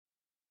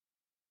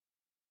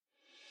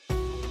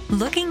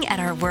Looking at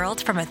our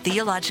world from a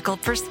theological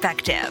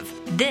perspective,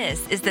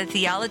 this is the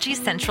Theology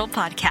Central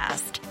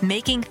Podcast,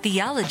 making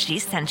theology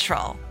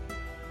central.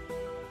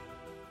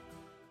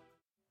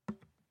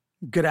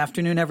 Good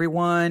afternoon,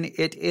 everyone.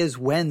 It is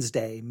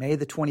Wednesday, May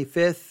the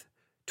 25th,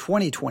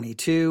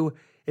 2022.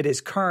 It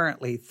is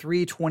currently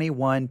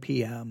 3:21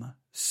 p.m.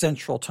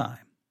 Central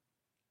Time.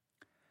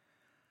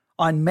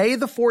 On May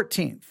the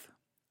 14th,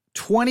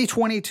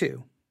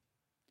 2022,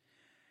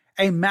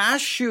 a mass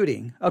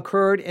shooting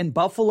occurred in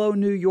Buffalo,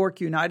 New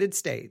York, United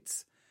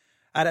States,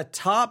 at a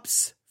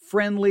Tops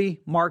Friendly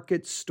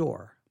Market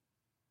store,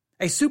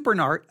 a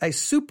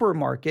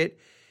supermarket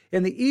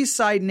in the East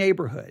Side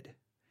neighborhood.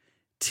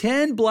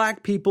 10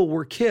 black people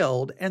were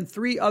killed and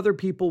 3 other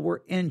people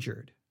were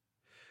injured.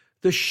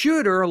 The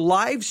shooter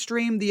live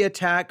streamed the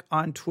attack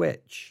on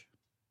Twitch.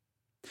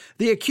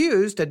 The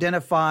accused,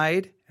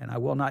 identified, and I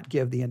will not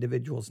give the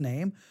individual's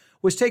name,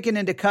 was taken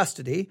into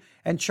custody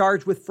and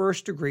charged with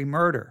first-degree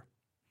murder.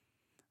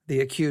 The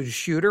accused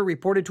shooter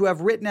reported to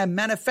have written a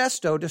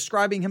manifesto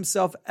describing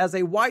himself as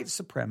a white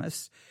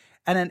supremacist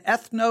and an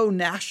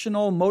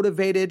ethno-national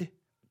motivated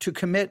to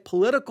commit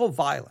political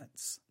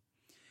violence.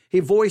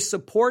 He voiced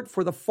support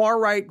for the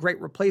far-right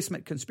Great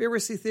Replacement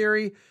conspiracy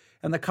theory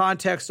in the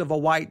context of a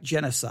white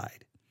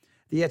genocide.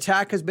 The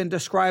attack has been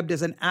described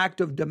as an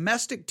act of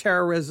domestic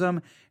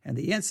terrorism, and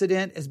the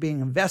incident is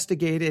being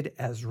investigated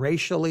as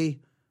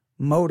racially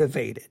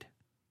motivated.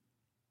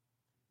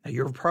 Now,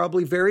 you're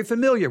probably very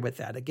familiar with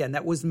that. Again,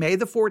 that was May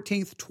the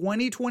 14th,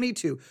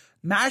 2022.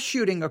 Mass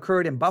shooting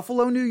occurred in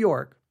Buffalo, New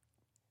York.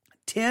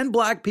 10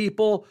 black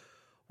people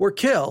were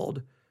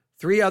killed.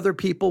 3 other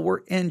people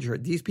were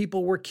injured. These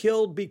people were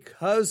killed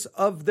because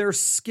of their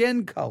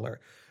skin color.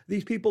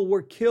 These people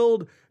were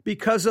killed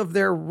because of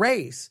their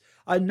race.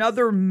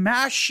 Another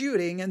mass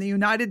shooting in the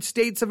United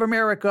States of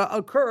America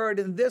occurred,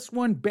 and this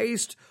one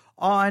based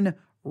on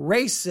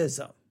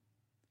racism.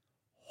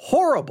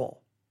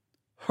 Horrible,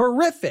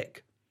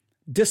 horrific,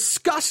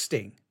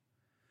 disgusting.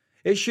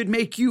 It should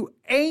make you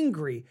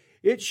angry.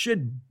 It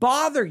should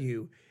bother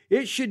you.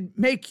 It should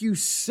make you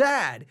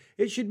sad.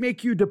 It should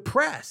make you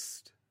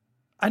depressed.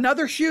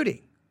 Another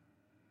shooting.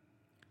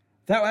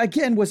 That,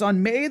 again, was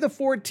on May the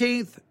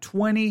 14th,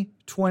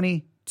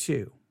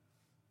 2022.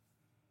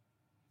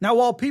 Now,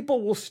 while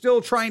people were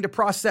still trying to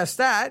process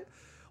that,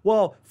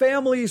 while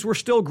families were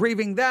still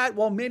grieving that,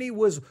 while many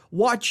was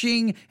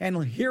watching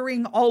and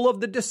hearing all of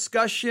the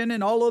discussion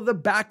and all of the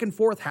back and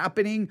forth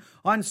happening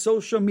on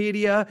social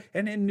media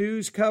and in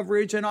news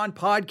coverage and on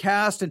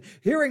podcasts and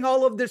hearing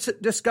all of this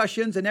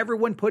discussions and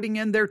everyone putting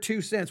in their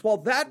 2 cents, while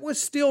that was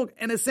still,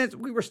 in a sense,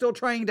 we were still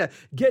trying to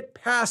get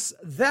past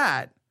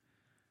that.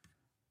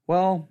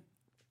 Well,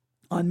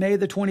 on May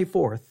the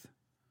 24th,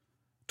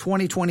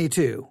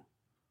 2022,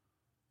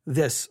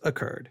 this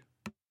occurred.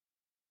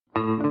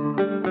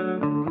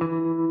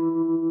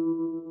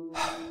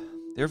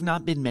 There have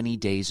not been many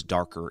days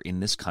darker in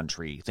this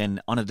country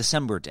than on a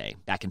December day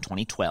back in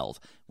 2012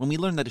 when we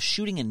learned that a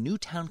shooting in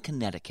Newtown,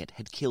 Connecticut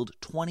had killed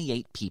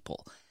 28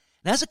 people.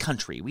 And as a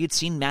country, we had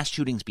seen mass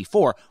shootings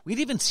before. We had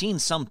even seen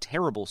some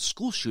terrible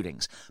school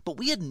shootings, but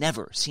we had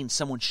never seen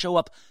someone show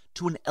up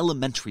to an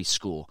elementary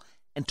school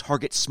and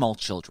target small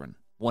children,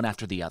 one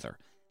after the other.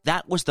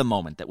 That was the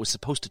moment that was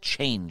supposed to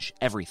change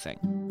everything.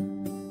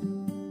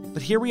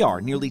 But here we are,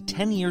 nearly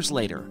 10 years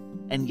later,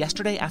 and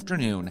yesterday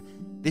afternoon,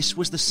 this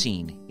was the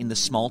scene in the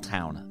small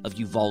town of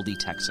Uvalde,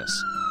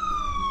 Texas.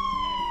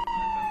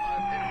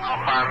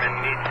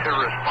 Firemen need to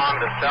respond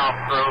to South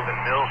Grove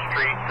and Mill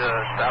Street to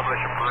establish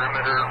a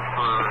perimeter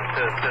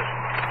to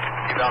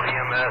Uvalde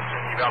EMS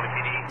and Uvalde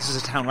PD. This is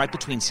a town right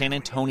between San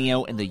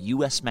Antonio and the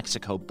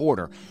U.S.-Mexico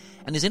border.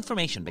 And as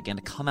information began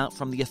to come out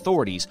from the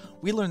authorities,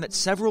 we learned that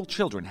several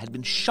children had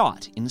been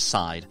shot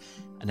inside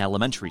an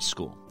elementary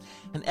school.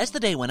 And as the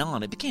day went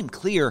on, it became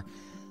clear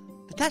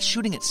that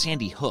shooting at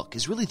Sandy Hook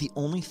is really the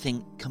only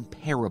thing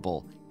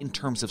comparable in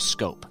terms of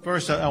scope.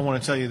 First, I want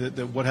to tell you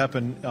that what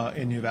happened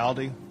in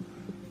Uvalde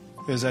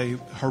is a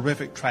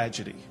horrific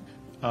tragedy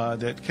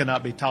that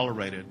cannot be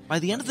tolerated. By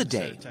the end of the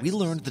day, we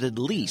learned that at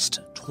least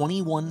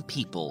 21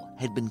 people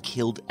had been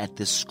killed at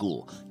this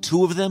school.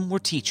 2 of them were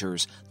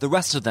teachers. The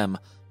rest of them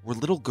were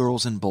little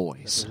girls and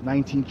boys. There's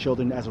 19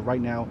 children as of right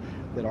now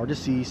that are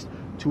deceased,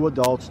 2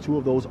 adults. 2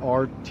 of those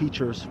are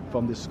teachers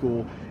from this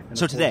school.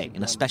 So today,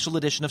 in a special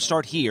edition of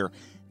Start Here,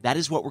 that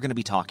is what we're going to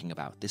be talking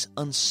about, this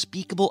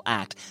unspeakable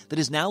act that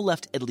has now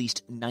left at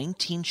least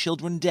 19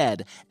 children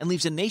dead and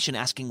leaves a nation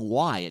asking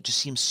why it just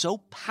seems so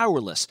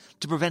powerless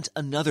to prevent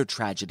another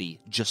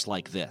tragedy just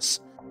like this.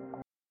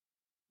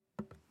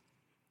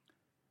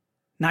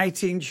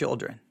 19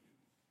 children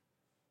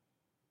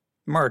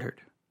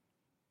murdered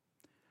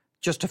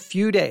just a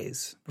few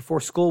days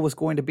before school was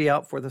going to be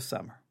out for the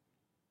summer.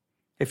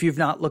 If you've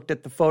not looked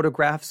at the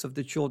photographs of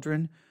the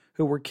children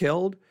who were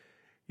killed,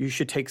 you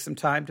should take some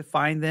time to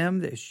find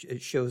them.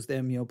 It shows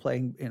them,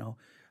 playing,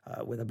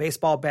 with a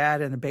baseball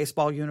bat and a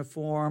baseball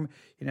uniform.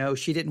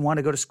 She didn't want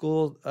to go to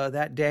school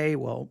that day.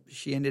 Well,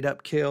 she ended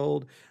up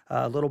killed.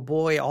 A little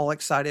boy all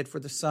excited for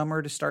the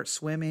summer to start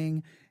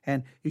swimming.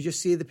 And you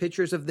just see the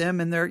pictures of them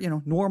in their,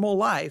 normal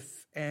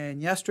life.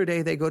 And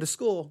yesterday they go to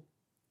school.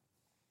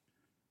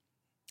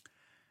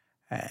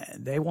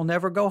 And they will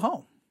never go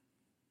home.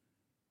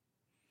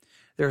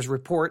 There's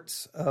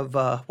reports of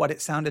what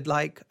it sounded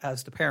like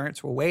as the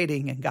parents were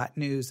waiting and got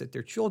news that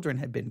their children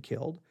had been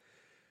killed.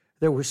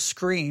 There were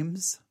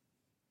screams,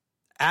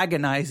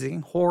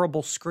 agonizing,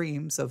 horrible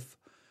screams of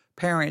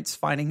parents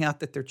finding out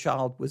that their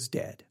child was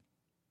dead.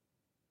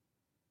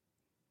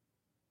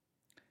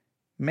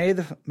 May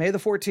the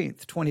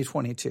 14th,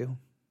 2022,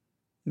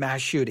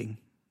 mass shooting,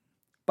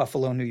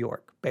 Buffalo, New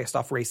York, based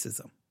off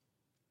racism.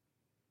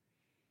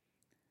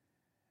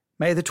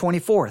 May the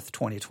 24th,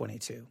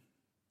 2022,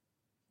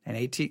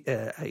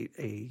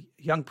 a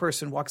young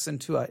person walks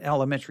into an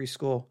elementary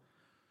school,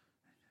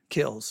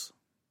 kills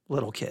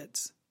little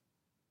kids.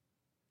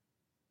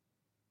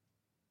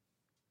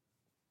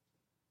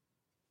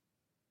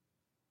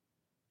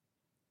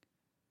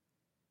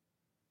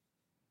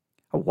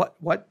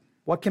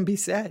 What can be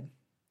said?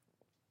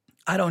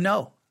 I don't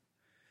know.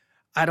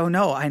 I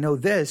know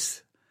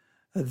this,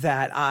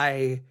 that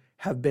I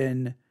have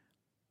been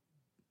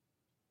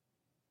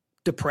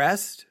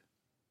depressed,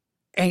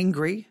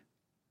 angry,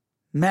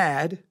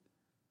 mad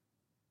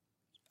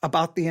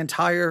about the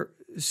entire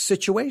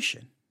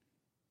situation.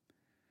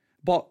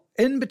 But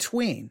in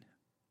between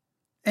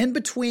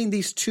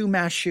these two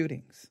mass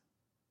shootings.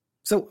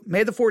 So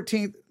May the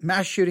 14th,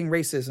 mass shooting,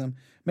 racism.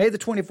 May the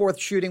 24th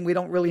shooting, we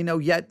don't really know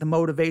yet the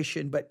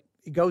motivation, but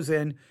he goes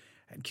in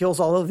and kills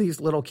all of these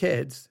little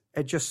kids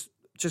and just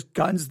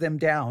guns them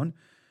down.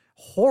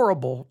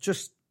 Horrible.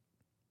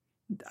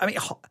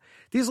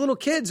 These little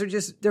kids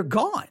they're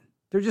gone.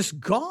 They're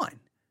just gone.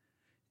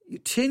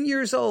 10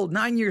 years old,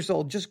 9 years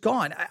old, just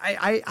gone.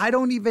 I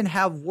don't even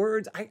have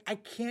words. I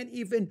can't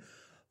even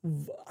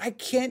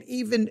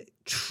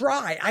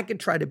try. I could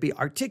try to be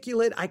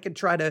articulate. I could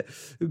try to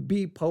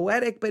be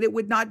poetic, but it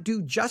would not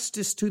do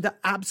justice to the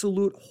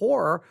absolute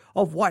horror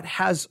of what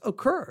has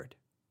occurred.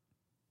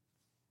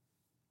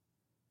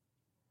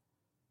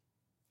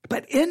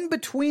 But in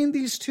between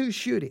these two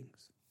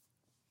shootings,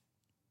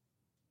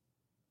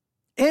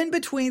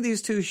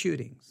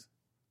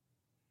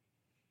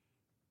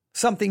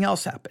 something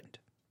else happened.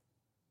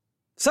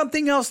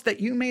 Something else that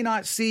you may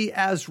not see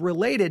as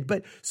related,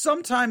 but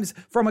sometimes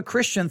from a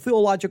Christian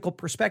theological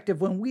perspective,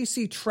 when we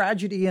see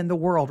tragedy in the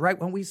world, right?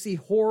 When we see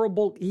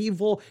horrible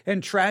evil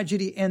and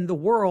tragedy in the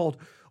world,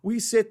 we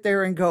sit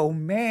there and go,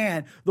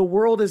 man, the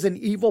world is an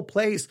evil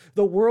place.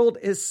 The world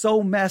is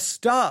so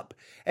messed up.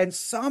 And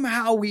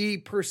somehow we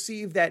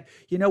perceive that,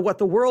 what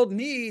the world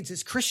needs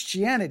is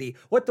Christianity.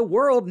 What the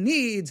world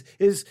needs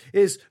is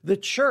the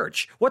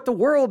church. What the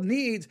world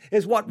needs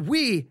is what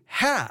we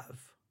have.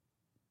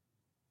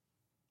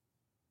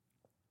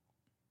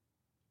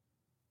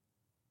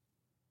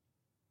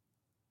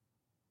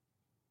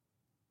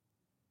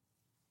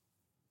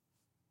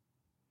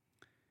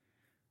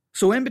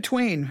 So in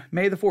between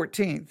May the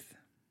 14th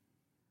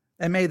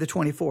and May the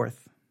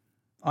 24th,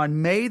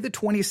 on May the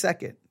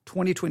 22nd,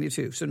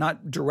 2022, so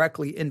not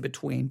directly in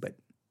between, but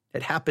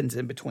it happens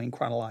in between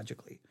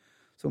chronologically.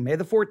 So May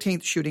the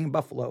 14th, shooting in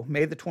Buffalo.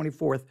 May the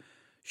 24th,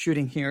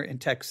 shooting here in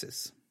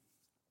Texas.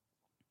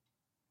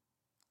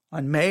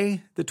 On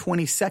May the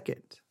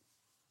 22nd,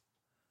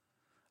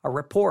 a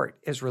report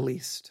is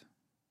released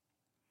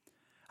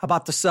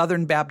about the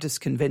Southern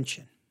Baptist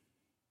Convention.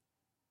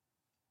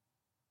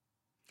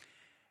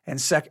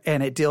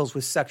 And it deals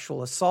with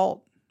sexual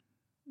assault,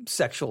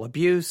 sexual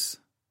abuse,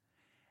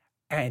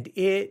 and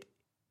it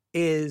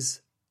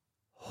is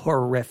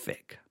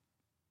horrific.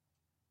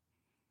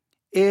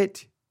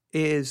 It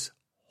is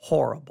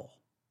horrible.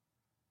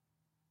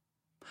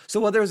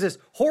 So while there's this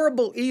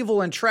horrible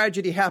evil and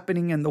tragedy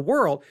happening in the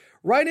world,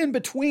 right in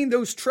between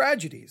those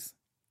tragedies,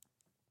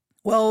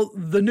 well,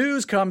 the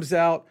news comes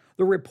out,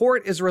 the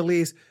report is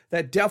released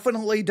that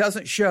definitely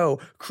doesn't show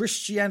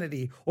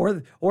Christianity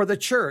or the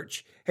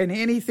church in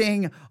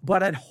anything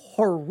but a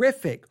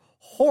horrific,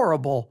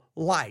 horrible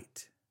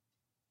light.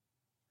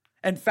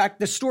 In fact,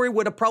 the story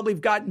would have probably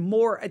gotten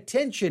more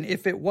attention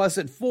if it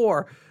wasn't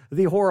for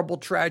the horrible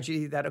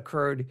tragedy that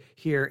occurred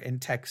here in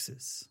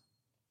Texas.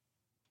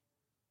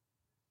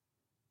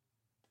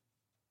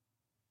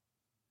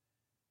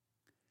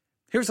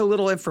 Here's a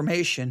little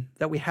information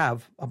that we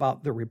have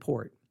about the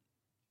report.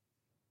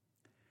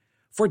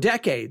 For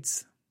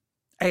decades,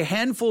 a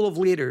handful of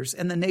leaders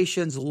in the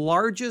nation's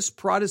largest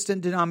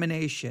Protestant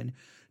denomination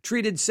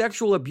treated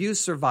sexual abuse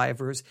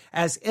survivors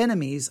as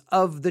enemies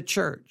of the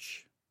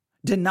church,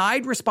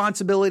 denied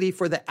responsibility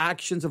for the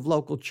actions of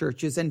local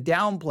churches, and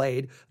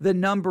downplayed the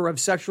number of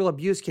sexual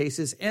abuse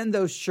cases in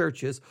those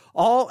churches,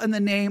 all in the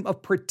name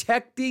of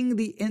protecting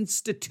the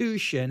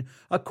institution,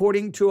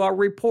 according to a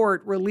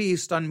report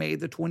released on May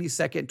the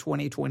 22nd,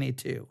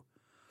 2022.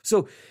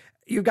 So,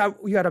 You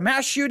got a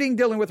mass shooting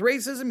dealing with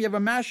racism. You have a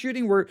mass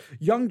shooting where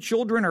young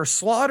children are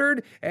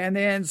slaughtered. And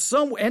then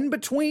in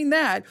between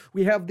that,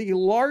 we have the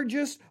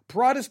largest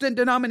Protestant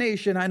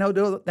denomination. I know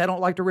they don't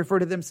like to refer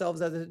to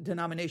themselves as a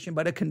denomination,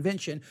 but a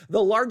convention.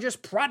 The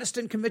largest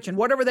Protestant convention,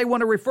 whatever they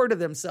want to refer to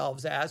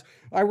themselves as.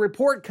 A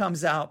report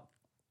comes out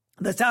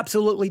that's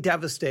absolutely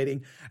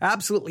devastating,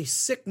 absolutely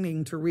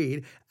sickening to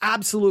read,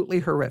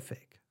 absolutely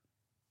horrific.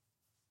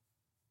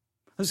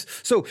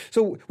 So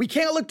we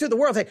can't look to the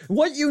world and say,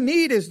 what you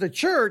need is the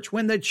church,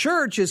 when the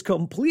church is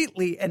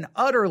completely and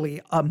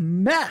utterly a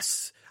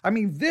mess. I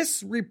mean,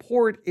 this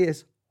report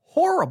is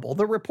horrible.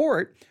 The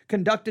report,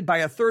 conducted by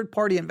a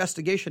third-party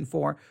investigation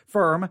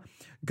firm,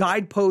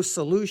 Guidepost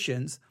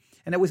Solutions,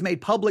 and it was made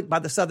public by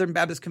the Southern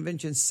Baptist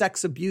Convention's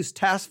Sex Abuse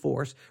Task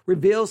Force,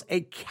 reveals a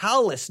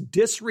callous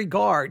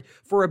disregard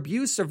for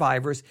abuse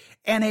survivors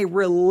and a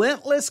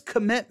relentless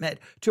commitment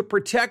to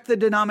protect the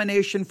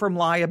denomination from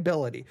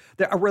liability.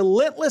 A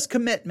relentless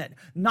commitment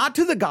not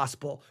to the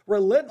gospel,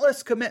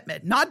 relentless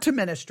commitment not to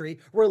ministry,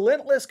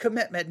 relentless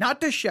commitment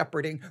not to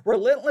shepherding,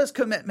 relentless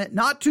commitment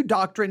not to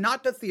doctrine,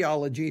 not to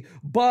theology,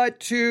 but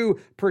to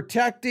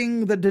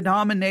protecting the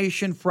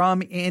denomination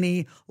from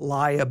any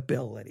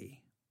liability.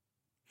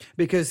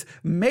 Because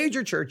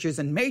major churches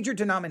and major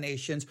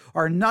denominations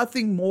are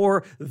nothing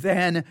more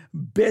than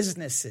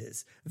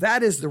businesses.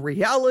 That is the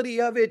reality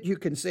of it. You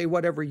can say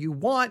whatever you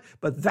want,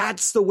 but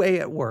that's the way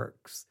it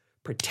works.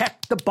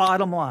 Protect the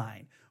bottom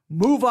line.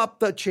 Move up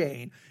the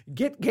chain.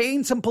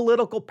 Gain some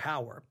political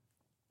power.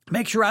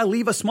 Make sure I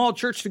leave a small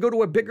church to go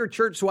to a bigger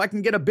church so I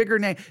can get a bigger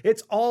name.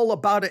 It's all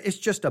about it. It's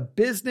just a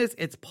business.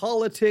 It's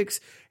politics.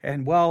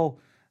 And well,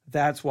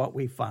 that's what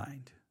we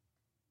find.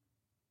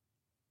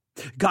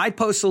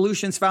 Guidepost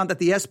Solutions found that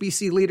the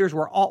SBC leaders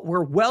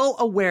were well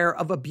aware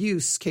of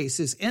abuse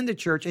cases in the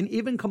church and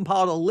even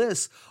compiled a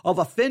list of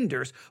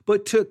offenders,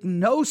 but took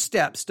no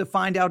steps to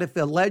find out if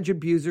the alleged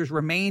abusers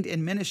remained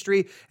in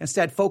ministry,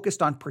 instead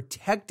focused on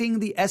protecting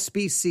the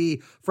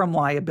SBC from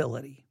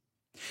liability.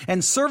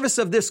 In service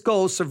of this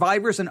goal,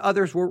 survivors and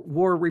others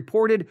who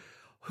reported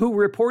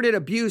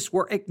abuse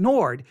were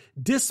ignored,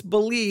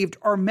 disbelieved,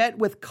 or met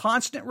with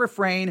constant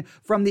refrain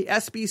from the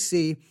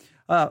SBC,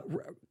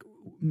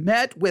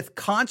 that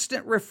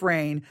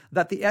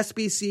the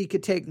SBC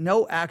could take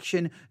no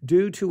action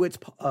due to its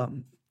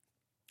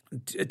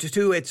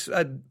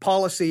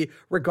policy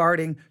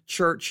regarding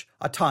church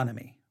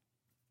autonomy.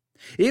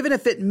 Even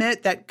if it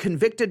meant that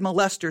convicted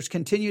molesters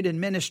continued in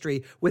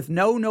ministry with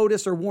no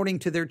notice or warning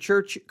to their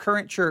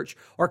current church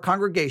or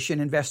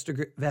congregation,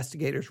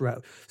 investigators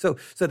wrote. So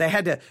they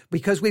had to,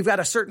 because we've got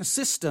a certain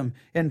system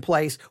in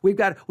place, we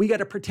got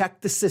to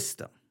protect the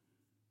system.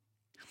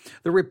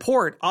 The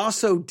report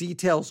also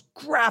details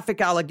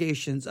graphic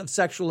allegations of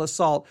sexual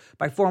assault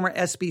by former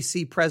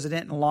SBC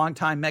president and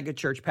longtime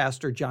megachurch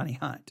pastor Johnny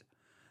Hunt.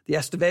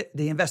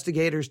 The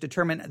investigators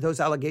determined those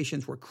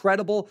allegations were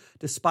credible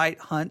despite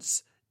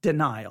Hunt's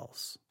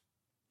denials.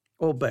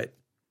 Oh, but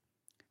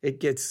it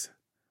gets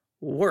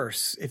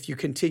worse if you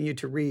continue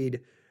to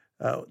read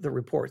the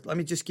report. Let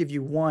me just give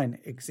you one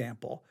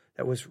example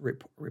that was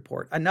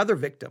report. Another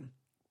victim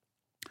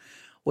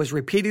was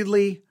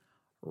repeatedly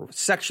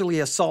sexually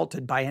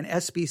assaulted by an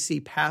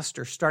SBC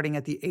pastor starting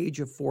at the age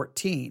of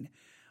 14.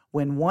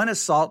 When one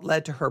assault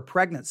led to her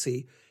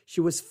pregnancy,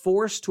 she was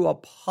forced to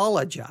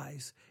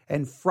apologize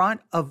in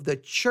front of the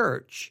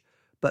church,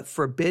 but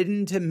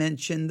forbidden to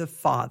mention the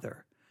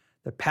father.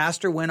 The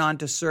pastor went on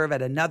to serve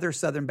at another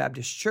Southern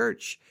Baptist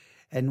church,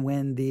 and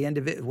when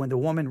the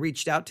woman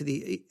reached out to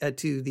the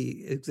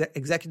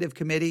executive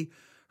committee,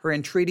 her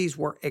entreaties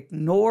were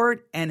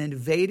ignored and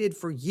evaded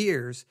for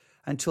years,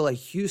 until a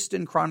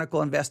Houston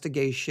Chronicle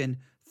investigation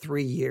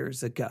 3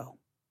 years ago.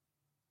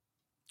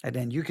 And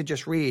then you could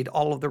just read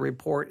all of the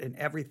report and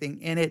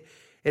everything in it.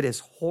 It is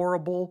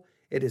horrible.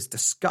 It is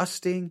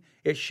disgusting.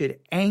 It should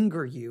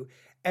anger you.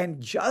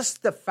 And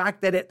just the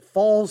fact that it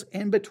falls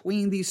in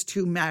between these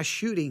two mass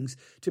shootings,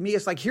 to me,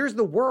 it's like, here's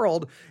the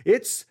world.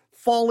 It's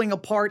falling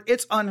apart.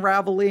 It's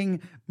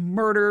unraveling,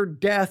 murder,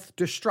 death,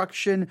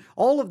 destruction,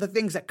 all of the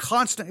things that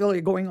constantly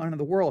are going on in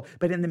the world.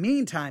 But in the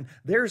meantime,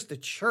 there's the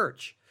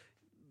church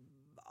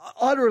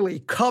utterly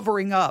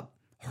covering up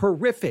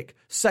horrific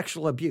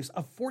sexual abuse.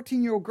 A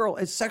 14-year-old girl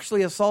is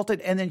sexually assaulted,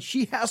 and then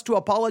she has to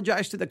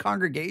apologize to the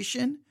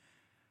congregation.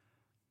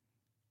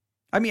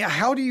 I mean,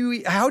 how do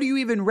you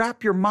even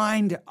wrap your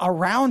mind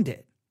around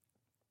it?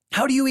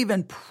 How do you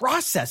even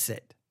process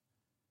it?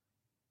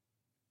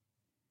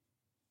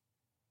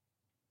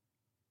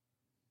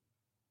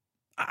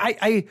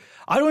 I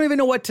don't even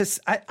know what to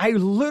say. I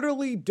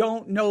literally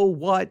don't know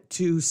what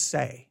to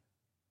say.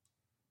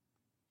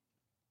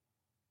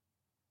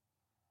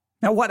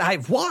 Now, what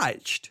I've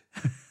watched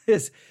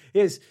is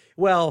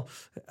about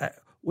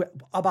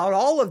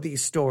all of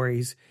these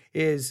stories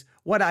is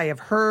what I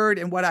have heard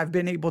and what I've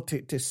been able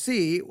to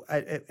see.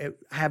 I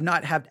have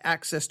not had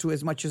access to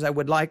as much as I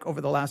would like over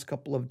the last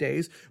couple of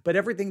days, but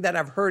everything that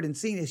I've heard and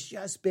seen has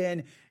just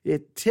been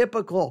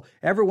typical.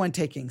 Everyone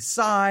taking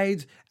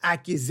sides,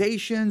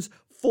 accusations,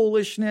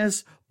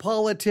 foolishness,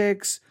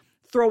 politics,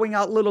 throwing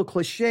out little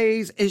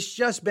cliches. It's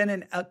just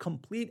been a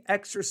complete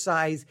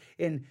exercise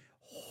in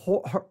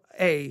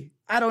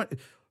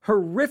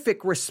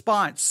horrific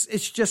response.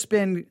 It's just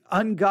been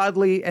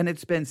ungodly and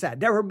it's been sad.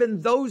 There have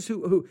been those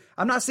who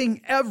I'm not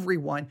saying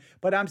everyone,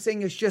 but I'm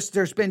saying it's just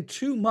there's been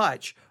too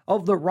much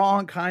of the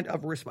wrong kind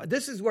of response.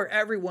 This is where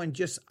everyone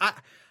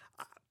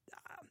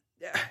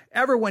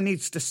everyone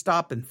needs to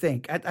stop and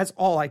think. That's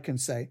all I can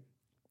say.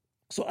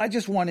 So I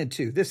just wanted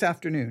to, this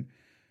afternoon,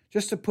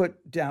 just to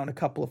put down a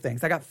couple of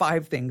things. I got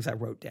 5 things I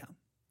wrote down.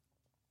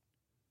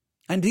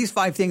 And these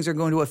 5 things are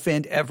going to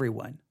offend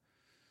everyone.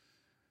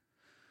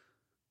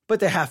 But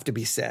they have to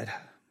be said.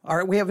 All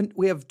right,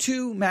 we have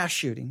 2 mass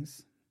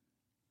shootings.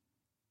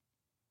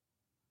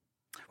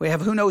 We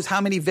have who knows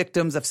how many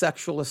victims of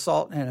sexual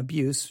assault and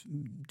abuse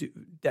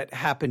that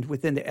happened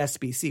within the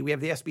SBC. We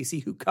have the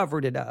SBC who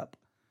covered it up.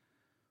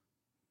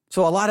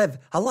 So a lot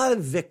of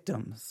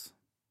victims,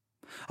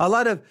 a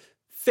lot of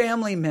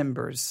family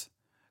members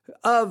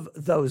of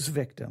those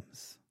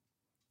victims.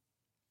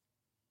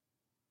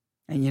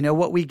 And you know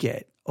what we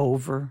get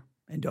over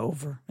and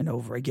over and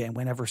over again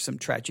whenever some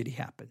tragedy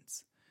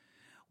happens?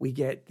 We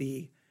get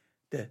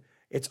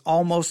it's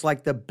almost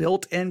like the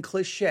built-in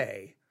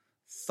cliche,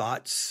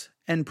 thoughts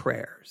and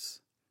prayers.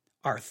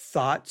 Our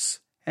thoughts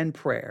and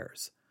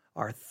prayers.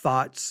 Our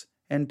thoughts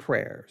and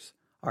prayers.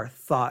 Our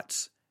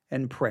thoughts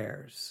and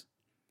prayers.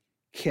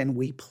 Can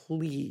we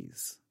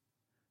please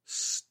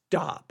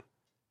stop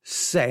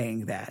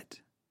saying that?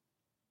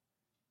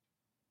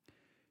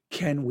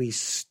 Can we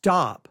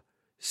stop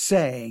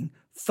saying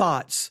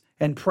thoughts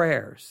and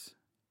prayers?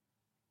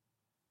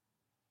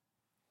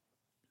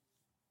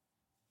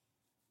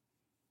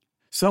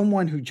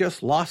 Someone who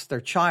just lost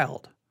their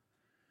child,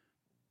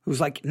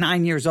 who's like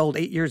 9 years old,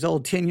 8 years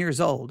old, 10 years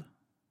old,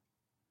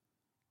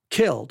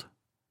 killed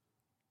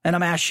in a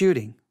mass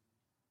shooting.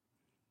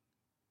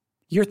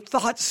 Your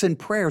thoughts and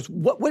prayers,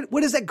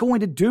 what is that going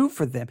to do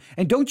for them?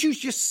 And don't you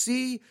just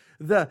see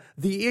the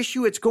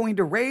issue it's going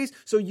to raise?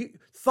 So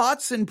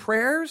thoughts and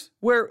prayers,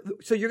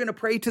 so you're going to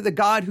pray to the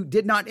God who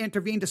did not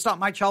intervene to stop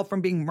my child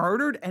from being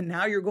murdered, and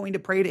now you're going to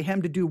pray to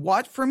him to do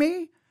what for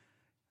me?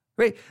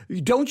 Right?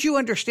 Don't you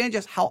understand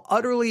just how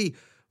utterly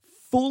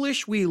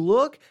foolish we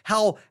look?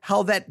 How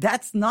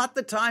that's not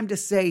the time to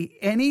say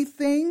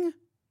anything?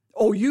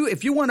 Oh,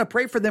 if you want to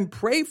pray for them,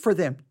 pray for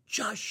them.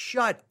 Just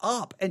shut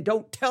up and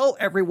don't tell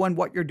everyone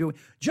what you're doing.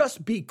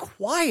 Just be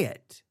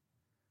quiet.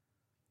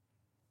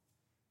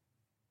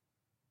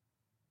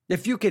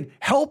 If you can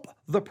help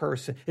the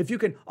person, if you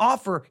can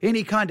offer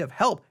any kind of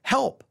help,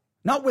 help.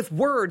 Not with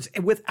words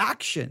and with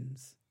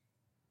actions.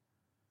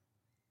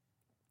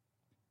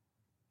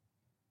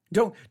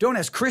 Don't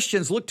as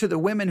Christians look to the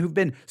women who've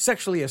been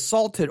sexually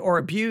assaulted or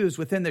abused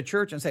within the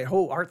church and say,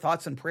 oh, our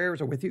thoughts and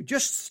prayers are with you.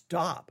 Just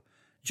stop.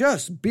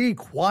 Just be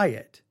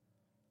quiet.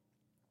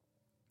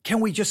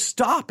 Can we just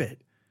stop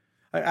it?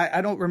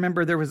 I don't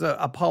remember, there was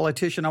a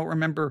politician, I don't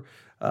remember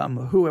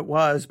who it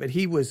was, but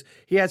he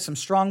had some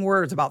strong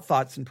words about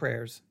thoughts and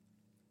prayers.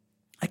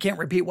 I can't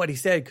repeat what he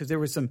said because there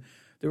was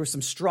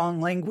some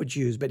strong language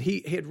used, but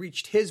he had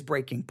reached his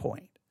breaking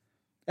point.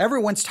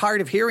 Everyone's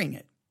tired of hearing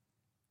it.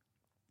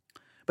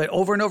 But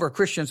over and over,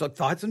 Christians like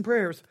thoughts and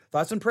prayers,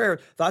 thoughts and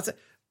prayers,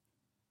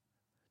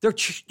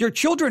 your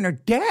children are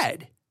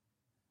dead.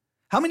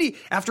 How many,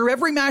 after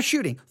every mass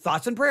shooting,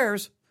 thoughts and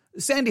prayers,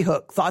 Sandy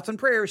Hook, thoughts and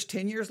prayers,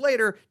 10 years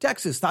later,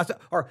 Texas,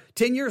 or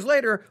 10 years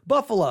later,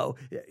 Buffalo.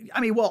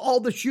 All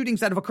the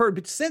shootings that have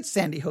occurred since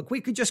Sandy Hook, we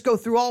could just go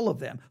through all of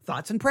them.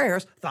 Thoughts and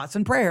prayers, thoughts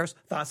and prayers,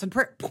 thoughts and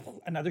prayers,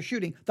 another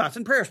shooting, thoughts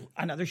and prayers,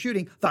 another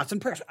shooting, thoughts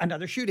and prayers,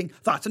 another shooting,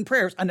 thoughts and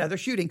prayers, another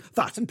shooting,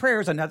 thoughts and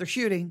prayers, another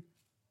shooting.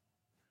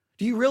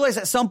 Do you realize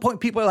at some point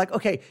people are like,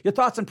 okay, your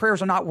thoughts and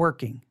prayers are not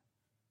working?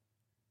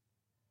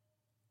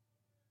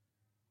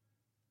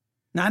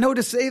 Now, I know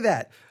to say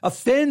that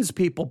offends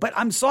people, but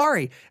I'm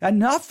sorry.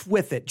 Enough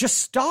with it. Just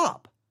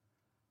stop.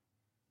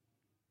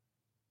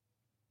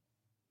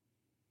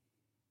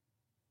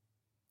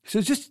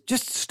 So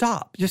just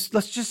stop.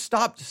 Let's just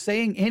stop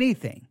saying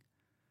anything.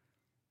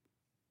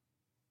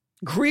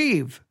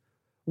 Grieve.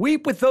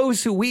 Weep with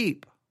those who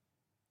weep.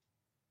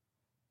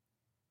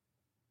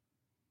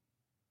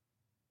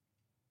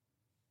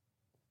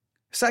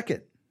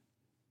 Second,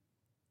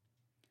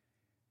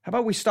 how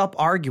about we stop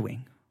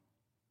arguing?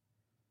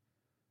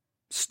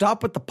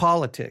 Stop with the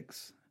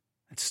politics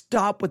and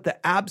stop with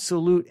the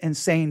absolute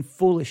insane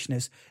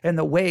foolishness in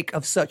the wake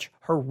of such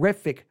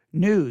horrific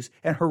news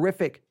and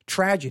horrific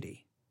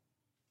tragedy.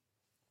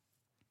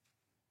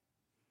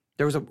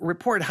 There was a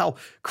report how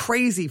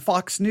crazy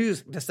Fox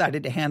News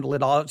decided to handle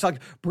it all. It's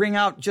like bring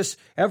out just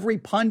every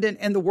pundit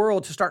in the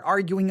world to start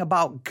arguing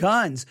about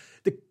guns.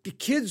 The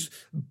kids'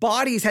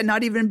 bodies had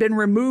not even been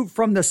removed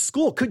from the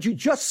school. Could you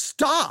just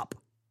stop?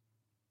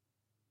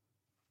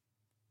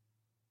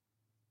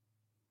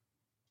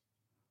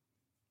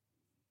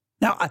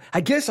 Now, I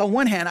guess on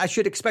one hand, I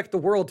should expect the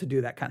world to do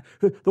that kind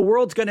of. The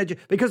world's going to,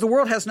 because the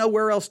world has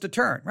nowhere else to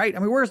turn, right? I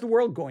mean, where's the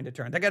world going to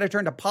turn? They got to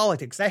turn to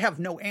politics. They have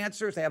no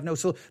answers. They have no,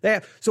 so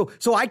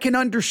I can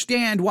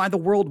understand why the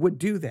world would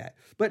do that.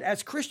 But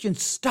as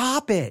Christians,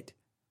 stop it.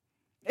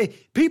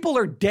 People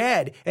are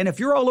dead. And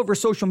if you're all over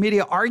social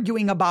media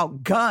arguing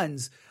about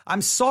guns,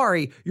 I'm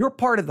sorry, you're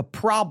part of the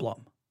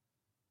problem.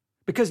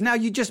 Because now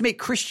you just make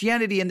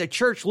Christianity and the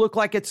church look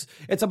like it's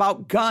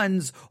about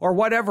guns or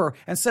whatever,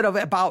 instead of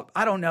about,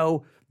 I don't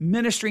know,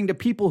 ministering to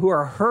people who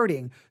are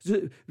hurting,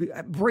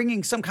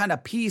 bringing some kind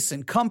of peace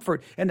and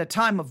comfort in a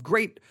time of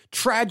great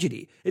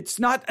tragedy. It's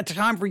not a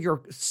time for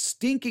your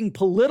stinking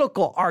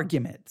political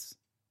arguments.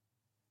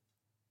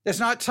 It's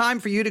not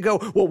time for you to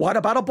go, well, what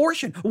about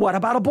abortion? What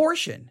about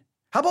abortion?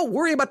 How about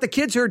worry about the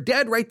kids who are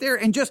dead right there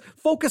and just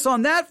focus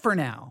on that for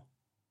now?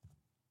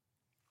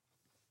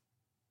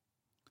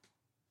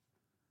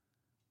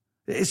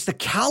 It's the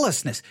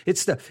callousness.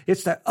 It's the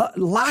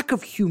lack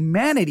of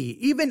humanity,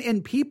 even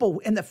in people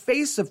in the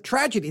face of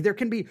tragedy. There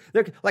can be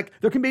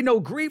no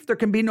grief. There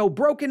can be no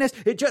brokenness.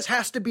 It just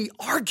has to be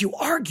argue.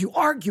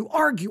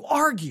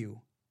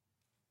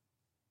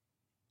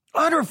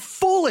 Utter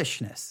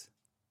foolishness.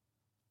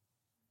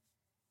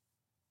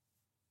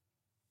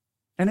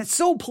 And it's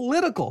so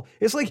political.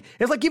 It's like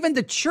even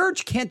the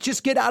church can't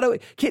just get out of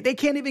it. They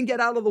can't even get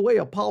out of the way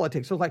of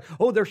politics. So it's like,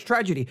 oh, there's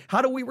tragedy.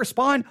 How do we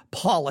respond?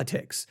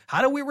 Politics.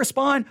 How do we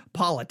respond?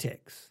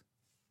 Politics.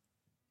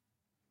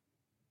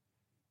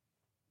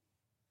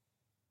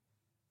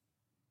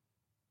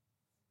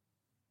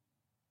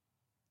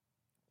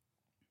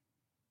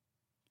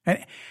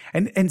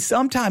 And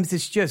sometimes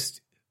it's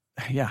just,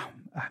 I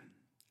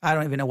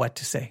don't even know what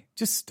to say.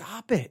 Just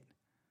stop it.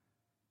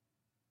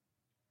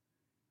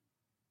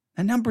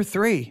 And number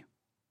 3,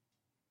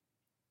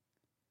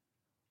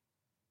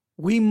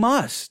 we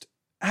must,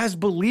 as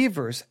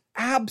believers,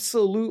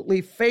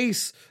 absolutely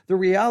face the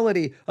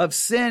reality of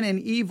sin and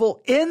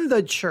evil in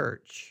the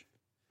church.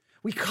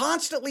 We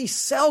constantly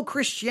sell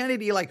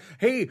Christianity like,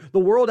 hey, the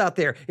world out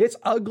there, it's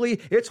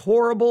ugly, it's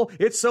horrible,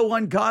 it's so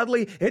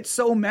ungodly, it's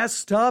so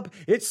messed up,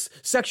 it's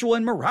sexual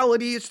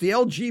immorality, it's the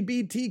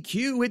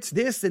LGBTQ, it's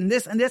this and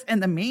this and this.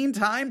 In the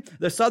meantime,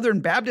 the Southern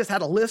Baptists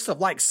had a list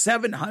of like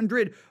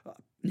 700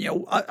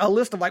 a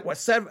list of like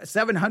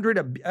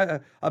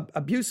 700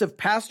 abusive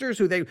pastors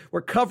who they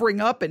were covering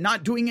up and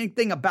not doing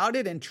anything about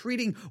it, and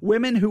treating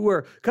women who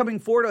were coming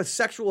forward as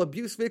sexual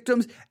abuse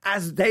victims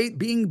as they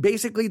being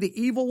basically the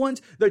evil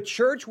ones. The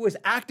church was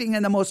acting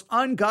in the most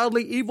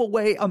ungodly, evil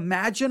way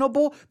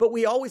imaginable. But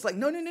we always like,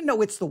 no,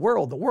 it's the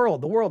world. The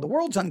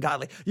world's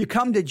ungodly. You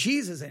come to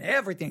Jesus and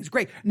everything's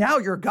great. Now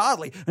you're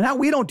godly. Now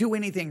we don't do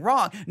anything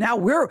wrong. Now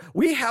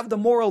we have the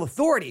moral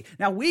authority.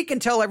 Now we can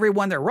tell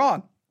everyone they're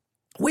wrong.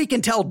 We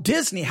can tell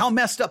Disney how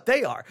messed up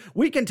they are.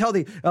 We can tell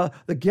the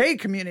gay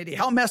community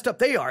how messed up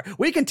they are.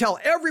 We can tell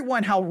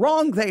everyone how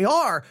wrong they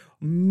are.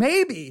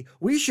 Maybe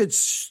we should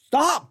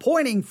stop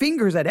pointing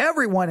fingers at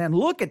everyone and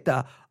look at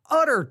the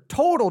utter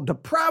total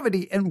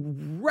depravity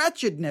and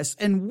wretchedness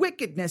and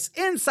wickedness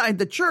inside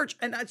the church,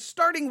 and that's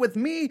starting with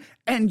me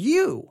and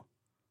you.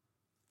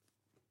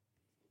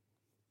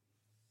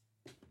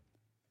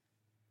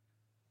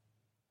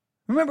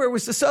 Remember, it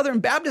was the Southern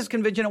Baptist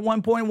Convention at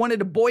one point wanted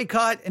to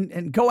boycott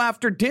and go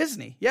after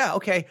Disney. Yeah,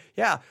 okay,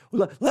 yeah.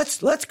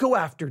 Let's go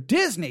after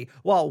Disney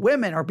while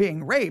women are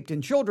being raped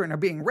and children are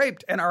being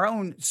raped in our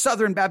own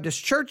Southern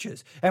Baptist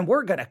churches, and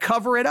we're going to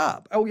cover it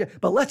up. Oh yeah,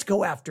 but let's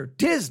go after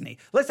Disney.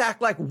 Let's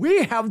act like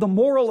we have the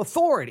moral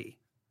authority.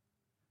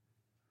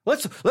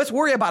 Let's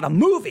worry about a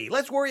movie.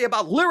 Let's worry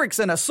about lyrics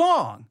in a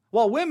song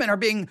while women are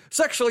being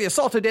sexually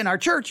assaulted in our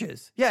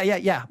churches.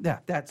 Yeah.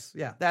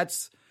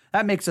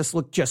 That makes us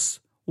look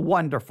just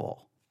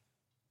wonderful.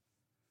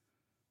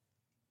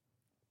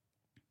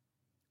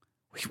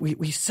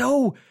 We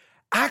so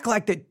act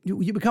like that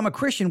you become a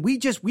Christian. We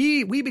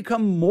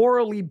become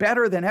morally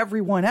better than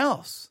everyone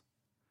else.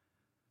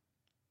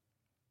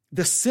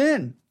 The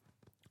sin,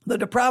 the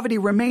depravity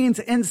remains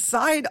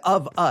inside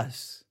of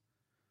us.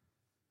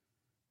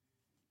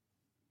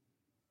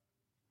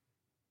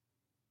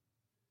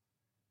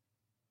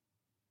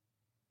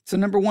 So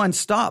number 1,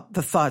 stop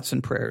the thoughts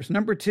and prayers.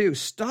 Number 2,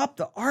 stop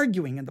the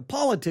arguing and the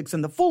politics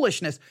and the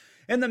foolishness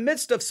in the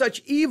midst of such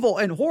evil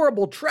and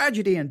horrible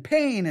tragedy and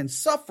pain and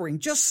suffering.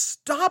 Just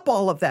stop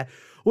all of that.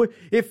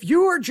 If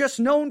you are just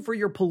known for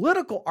your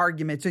political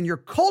arguments and your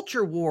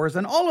culture wars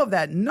and all of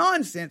that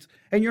nonsense,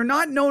 and you're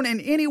not known in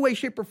any way,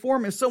 shape, or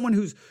form as someone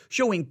who's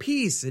showing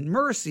peace and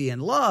mercy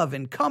and love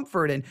and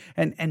comfort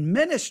and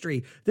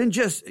ministry, then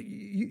just,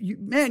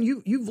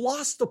 you've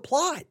lost the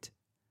plot.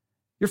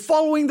 You're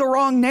following the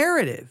wrong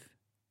narrative.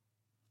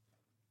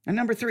 And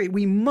number 3,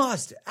 we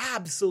must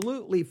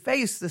absolutely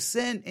face the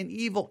sin and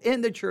evil in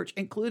the church,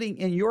 including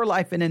in your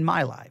life and in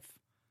my life.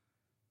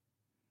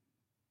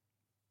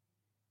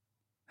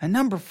 And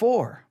number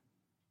 4,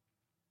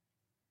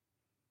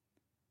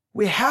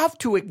 we have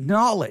to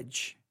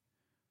acknowledge,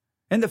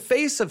 in the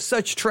face of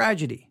such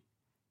tragedy,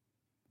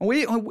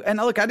 And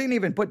look, I didn't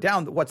even put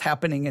down what's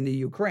happening in the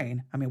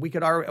Ukraine. I mean,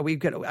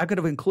 I could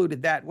have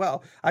included that.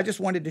 Well, I just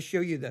wanted to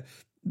show you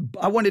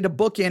I wanted to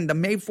bookend the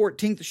May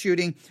 14th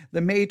shooting,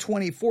 the May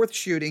 24th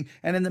shooting,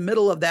 and in the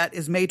middle of that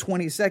is May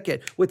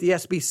 22nd with the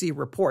SBC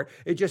report.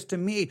 It just, to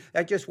me,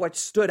 that just what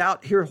stood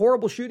out here.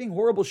 Horrible shooting.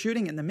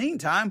 In the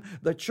meantime,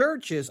 the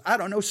church is,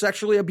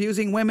 sexually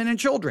abusing women and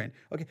children.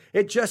 Okay.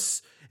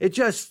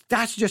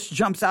 That just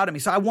jumps out at me.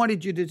 So I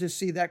wanted you to just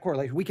see that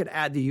correlation. We could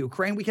add the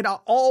Ukraine. We could add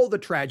all the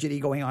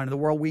tragedy going on in the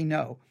world we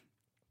know.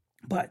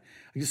 But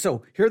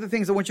so here are the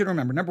things I want you to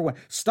remember. Number 1,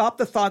 stop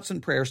the thoughts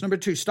and prayers. Number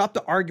 2, stop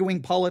the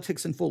arguing,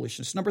 politics, and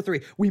foolishness. Number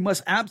 3, we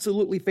must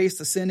absolutely face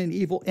the sin and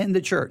evil in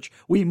the church.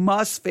 We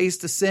must face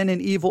the sin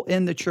and evil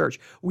in the church.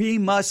 We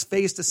must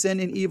face the sin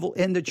and evil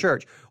in the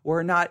church.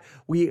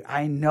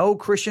 I know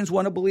Christians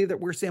want to believe that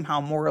we're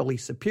somehow morally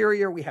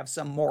superior. We have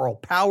some moral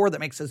power that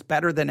makes us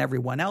better than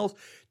everyone else.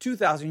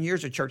 2,000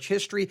 years of church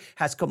history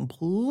has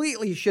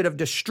completely should have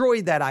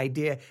destroyed that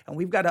idea. And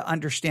we've got to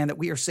understand that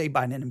we are saved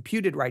by an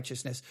imputed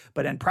righteousness,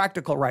 but in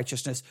practical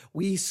righteousness,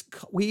 we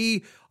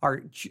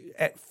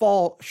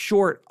fall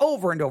short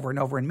over and over and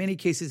over. In many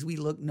cases, we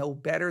look no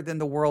better than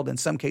the world. In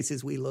some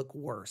cases, we look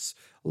worse.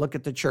 Look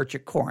at the church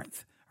at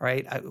Corinth,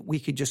 right? We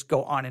could just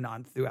go on and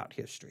on throughout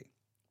history.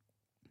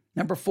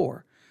 Number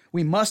 4,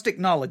 we must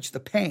acknowledge the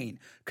pain,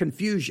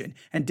 confusion,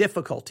 and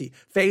difficulty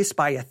faced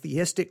by a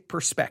theistic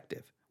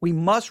perspective. We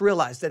must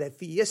realize that a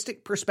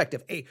theistic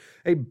perspective,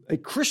 a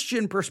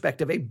Christian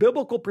perspective, a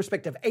biblical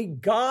perspective, a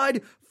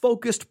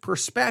God-focused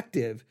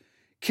perspective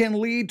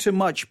can lead to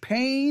much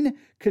pain,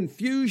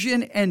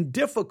 confusion, and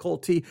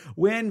difficulty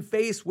when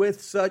faced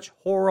with such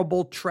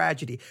horrible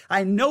tragedy.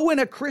 I know in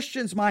a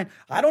Christian's mind,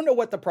 I don't know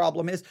what the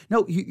problem is.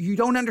 No, you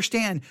don't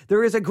understand.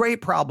 There is a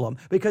great problem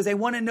because they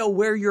want to know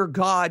where your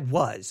God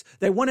was.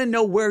 They want to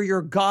know where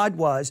your God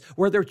was,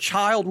 where their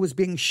child was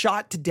being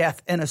shot to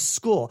death in a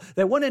school.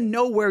 They want to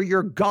know where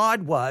your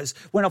God was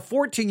when a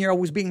 14-year-old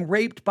was being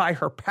raped by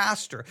her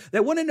pastor. They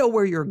want to know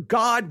where your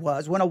God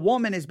was when a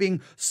woman is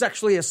being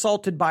sexually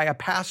assaulted by a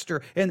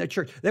pastor in the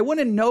church. They want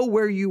to know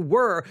where you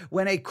were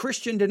when a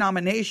Christian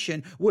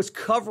denomination was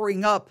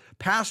covering up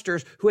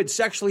pastors who had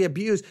sexually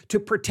abused to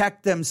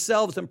protect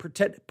themselves and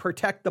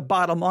protect the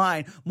bottom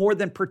line more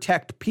than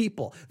protect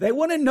people. They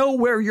want to know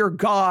where your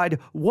God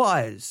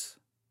was.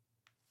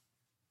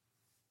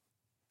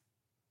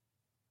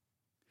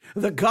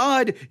 The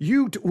God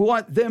you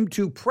want them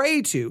to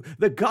pray to,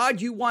 the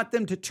God you want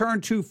them to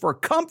turn to for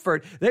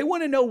comfort, they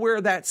want to know where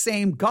that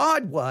same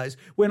God was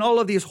when all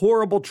of these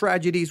horrible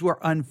tragedies were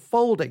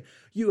unfolding.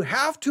 You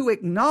have to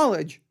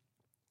acknowledge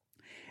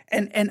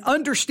and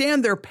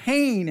understand their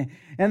pain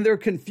and their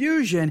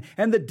confusion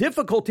and the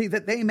difficulty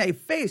that they may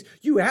face.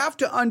 You have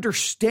to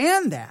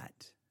understand that.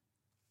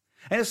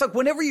 And it's like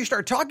whenever you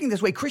start talking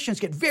this way, Christians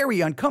get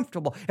very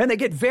uncomfortable and they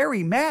get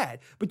very mad.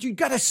 But you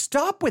got to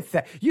stop with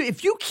that.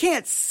 If you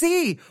can't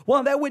see,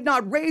 well, that would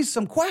not raise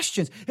some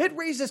questions. It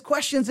raises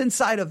questions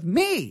inside of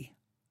me.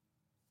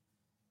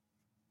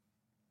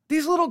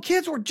 These little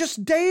kids were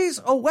just days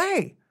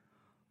away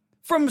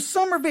from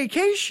summer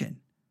vacation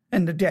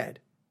and the dead.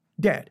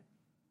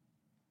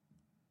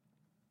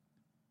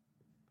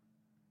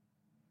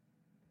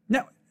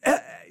 Now,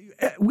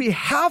 we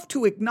have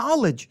to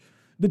acknowledge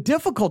the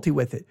difficulty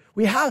with it.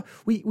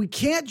 We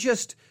can't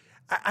just,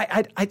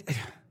 I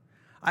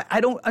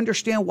don't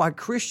understand why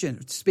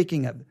Christians,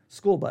 speaking of,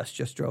 school bus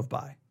just drove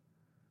by.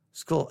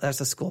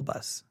 That's a school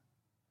bus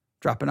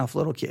dropping off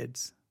little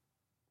kids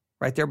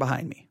right there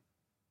behind me.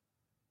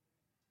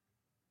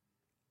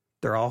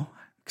 They're all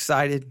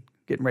excited,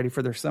 getting ready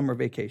for their summer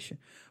vacation.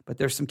 But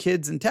there's some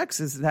kids in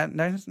Texas that,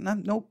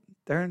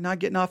 they're not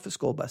getting off the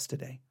school bus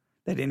today.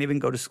 They didn't even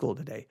go to school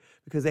today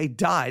because they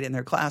died in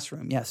their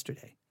classroom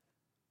yesterday.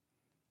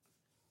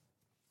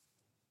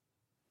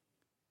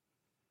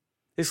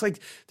 It's like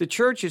the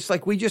church, it's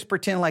like we just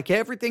pretend like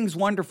everything's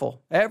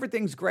wonderful,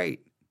 everything's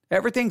great,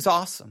 everything's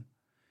awesome.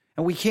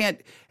 And we can't,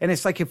 and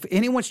it's like if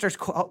anyone starts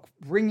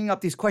bringing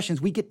up these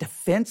questions, we get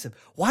defensive.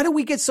 Why do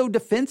we get so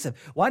defensive?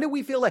 Why do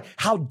we feel like,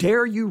 how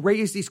dare you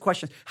raise these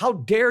questions? How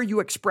dare you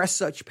express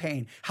such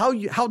pain?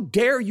 How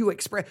dare you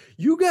express?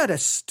 You got to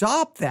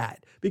stop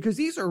that because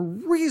these are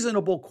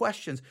reasonable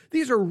questions.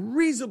 These are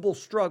reasonable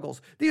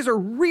struggles. These are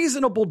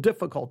reasonable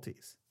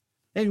difficulties.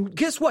 And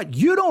guess what?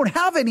 You don't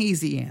have an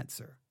easy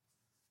answer.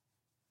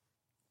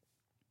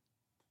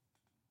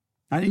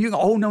 And you go,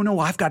 oh, no,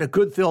 I've got a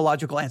good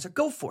theological answer.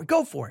 Go for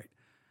it.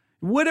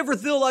 Whatever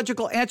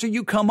theological answer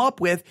you come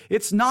up with,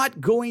 it's not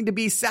going to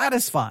be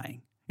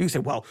satisfying. You can say,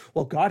 well,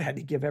 God had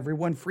to give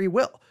everyone free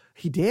will.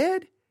 He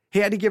did? He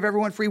had to give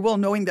everyone free will,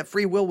 knowing that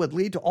free will would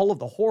lead to all of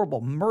the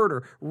horrible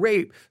murder,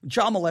 rape,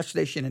 child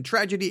molestation, and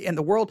tragedy in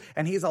the world.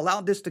 And he's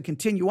allowed this to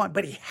continue on,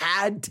 but he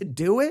had to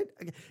do it?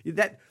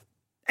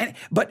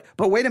 But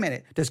wait a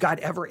minute. Does God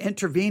ever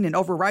intervene and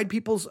override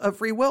people's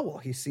free will? Well,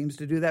 he seems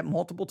to do that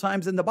multiple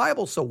times in the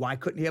Bible. So why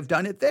couldn't he have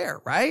done it there,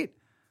 right?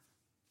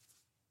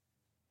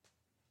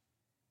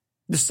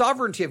 The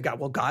sovereignty of God.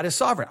 Well, God is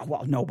sovereign.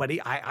 Well,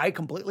 I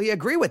completely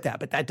agree with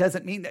that, but that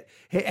doesn't mean that,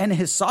 and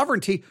his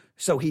sovereignty,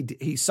 so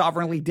he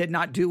sovereignly did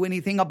not do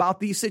anything about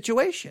these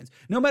situations.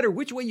 No matter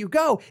which way you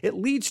go, it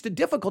leads to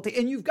difficulty,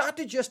 and you've got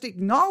to just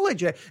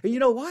acknowledge it. And you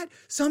know what?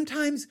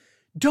 Sometimes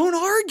don't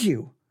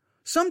argue.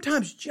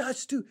 Sometimes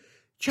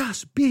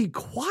just be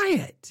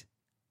quiet.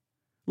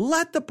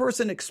 Let the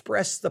person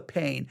express the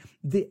pain,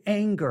 the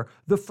anger,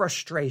 the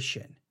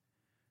frustration,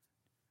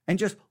 and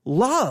just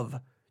love.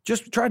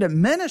 Just try to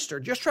minister.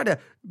 Just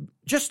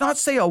not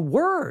say a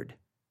word.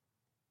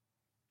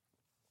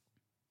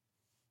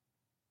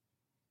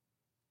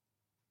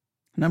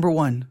 Number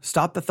 1,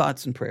 stop the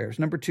thoughts and prayers.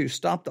 Number 2,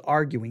 stop the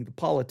arguing, the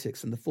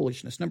politics, and the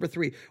foolishness. Number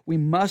 3, we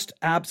must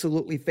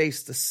absolutely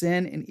face the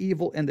sin and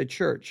evil in the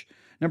church.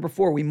 Number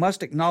 4, we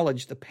must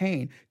acknowledge the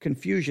pain,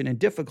 confusion, and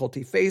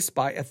difficulty faced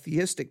by a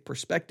theistic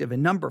perspective.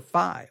 And number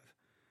 5,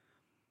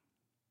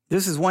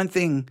 this is one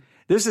thing,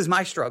 this is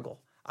my struggle.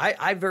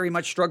 I very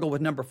much struggle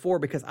with number 4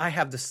 because I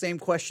have the same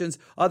questions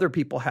other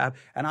people have,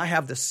 and I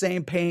have the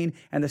same pain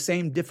and the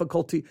same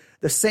difficulty,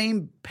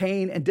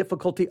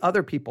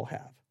 other people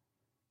have.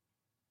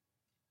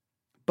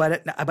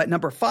 But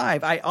number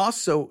 5, I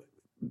also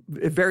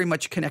very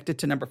much connected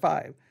to number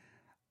 5.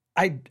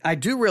 I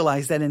do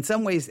realize that in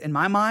some ways, in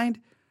my mind,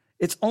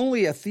 it's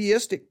only a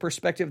theistic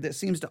perspective that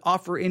seems to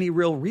offer any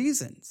real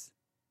reasons.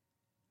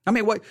 I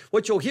mean,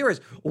 what you'll hear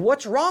is,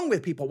 what's wrong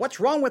with people?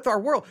 What's wrong with our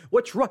world?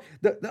 What's wrong?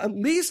 At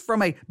least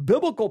from a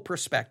biblical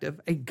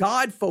perspective, a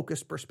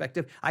God-focused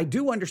perspective, I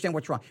do understand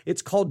what's wrong.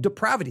 It's called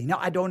depravity. Now,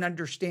 I don't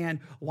understand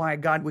why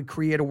God would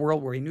create a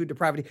world where he knew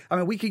depravity. I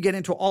mean, we could get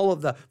into all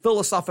of the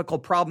philosophical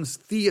problems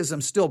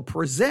theism still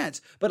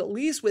presents, but at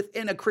least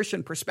within a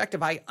Christian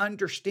perspective, I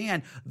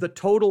understand the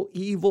total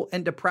evil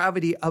and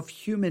depravity of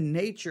human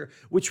nature,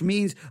 which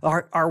means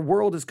our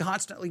world is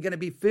constantly going to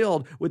be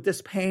filled with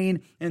this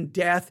pain and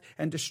death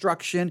and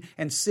destruction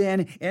and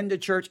sin in the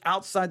church,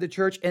 outside the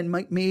church, and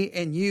me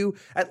and you.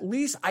 At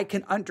least I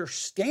can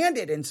understand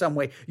it in some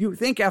way. You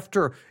think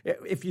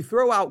if you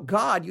throw out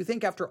God, you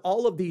think after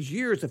all of these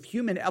years of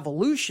human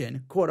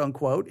evolution, quote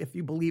unquote, if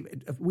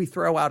we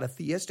throw out a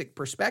theistic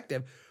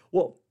perspective,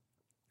 well,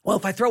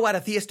 if I throw out a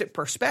theistic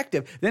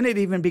perspective, then it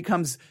even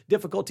becomes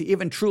difficult to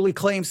even truly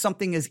claim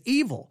something is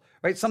evil,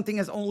 right? Something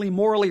is only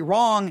morally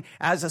wrong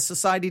as a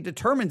society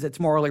determines it's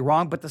morally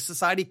wrong, but the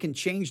society can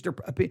change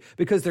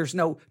because there's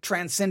no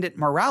transcendent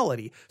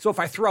morality. So if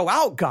I throw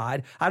out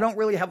God, I don't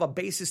really have a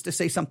basis to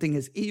say something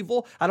is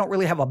evil. I don't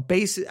really have a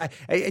basis.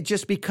 It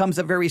just becomes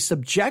a very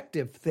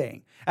subjective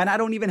thing. And I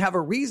don't even have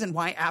a reason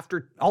why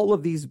after all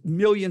of these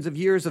millions of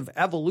years of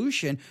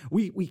evolution,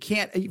 we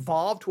can't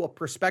evolve to a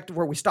perspective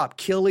where we stop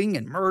killing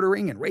and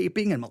murdering and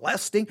raping and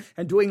molesting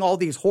and doing all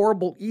these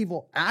horrible,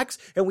 evil acts.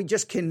 And we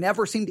just can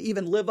never seem to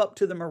even live up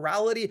to the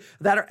morality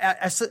that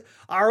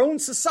our own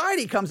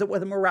society comes up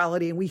with a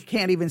morality, and we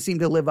can't even seem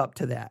to live up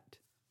to that.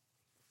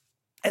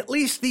 At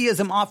least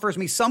theism offers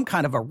me some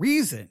kind of a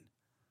reason.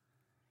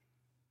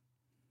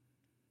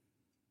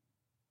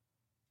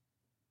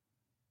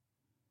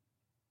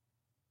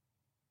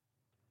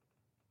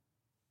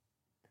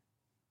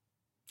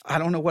 I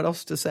don't know what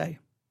else to say.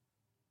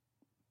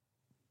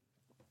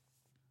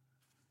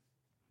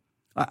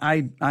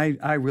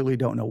 I really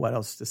don't know what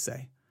else to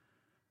say.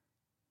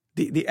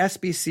 The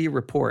SBC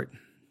report,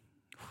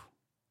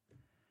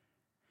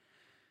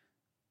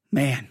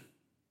 man,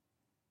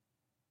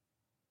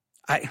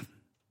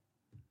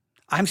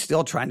 I'm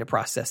still trying to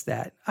process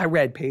that. I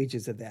read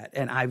pages of that,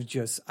 and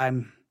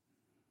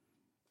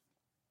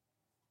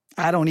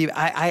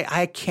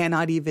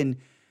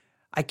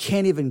I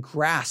can't even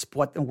grasp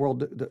what the world,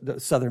 the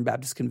Southern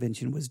Baptist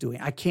Convention was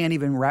doing. I can't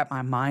even wrap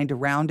my mind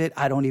around it.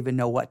 I don't even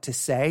know what to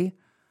say.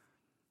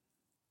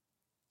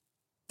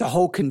 The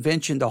whole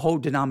convention, the whole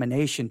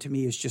denomination to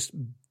me is just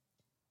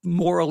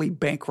morally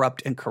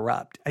bankrupt and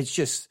corrupt. It's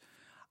just,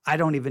 I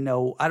don't even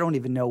know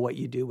what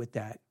you do with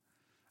that.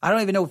 I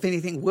don't even know if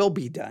anything will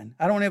be done.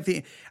 I don't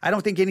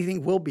think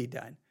anything will be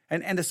done.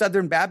 And the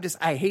Southern Baptists,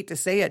 I hate to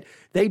say it,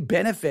 they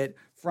benefit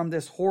from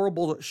this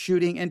horrible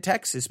shooting in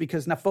Texas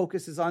because the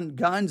focus is on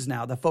guns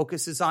now. The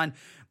focus is on,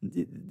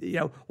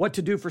 what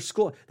to do for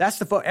school.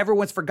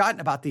 Everyone's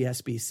forgotten about the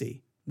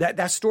SBC.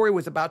 That story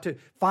was about to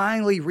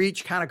finally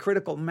reach kind of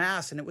critical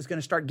mass, and it was going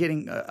to start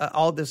getting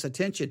all this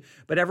attention.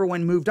 But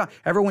everyone moved on.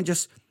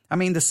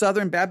 The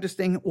Southern Baptist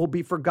thing will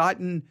be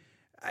forgotten.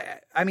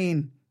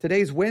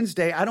 Today's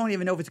Wednesday. I don't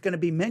even know if it's going to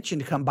be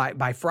mentioned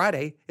by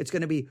Friday. It's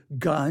going to be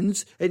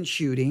guns and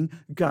shootings.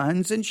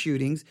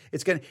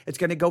 It's going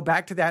to go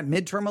back to that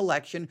midterm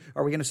election.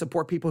 Are we going to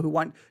support people who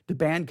want to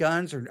ban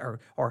guns or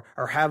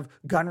have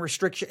gun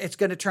restriction? It's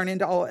going to turn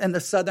into all, and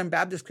the Southern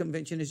Baptist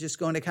Convention is just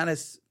going to kind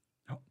of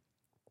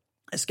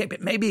escape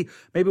it. Maybe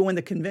when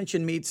the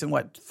convention meets in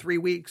 3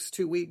 weeks,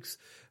 2 weeks,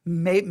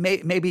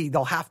 maybe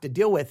they'll have to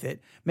deal with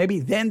it. Maybe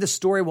then the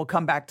story will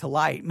come back to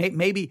light.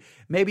 Maybe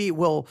it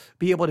will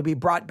be able to be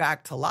brought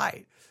back to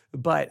light.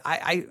 But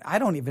I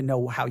don't even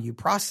know how you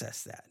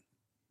process that.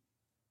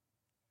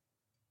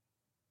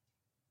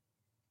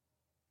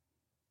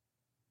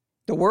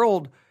 The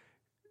world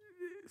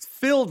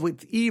filled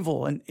with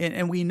evil,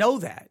 and we know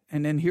that.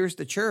 And then here's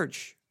the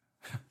church.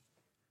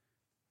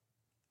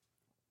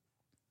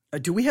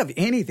 Do we have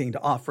anything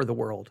to offer the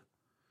world?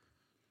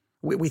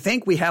 We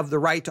think we have the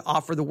right to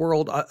offer the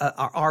world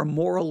our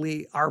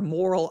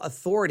moral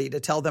authority to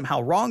tell them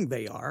how wrong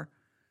they are.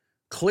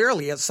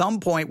 Clearly, at some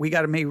point, we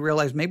got to maybe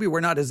realize maybe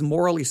we're not as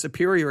morally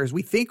superior as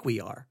we think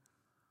we are.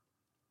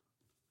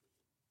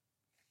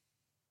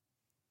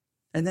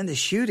 And then the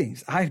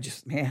shootings,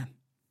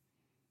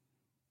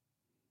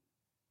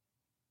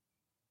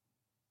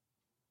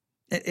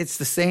 it's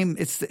the same.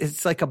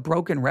 It's like a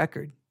broken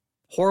record.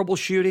 Horrible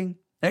shooting.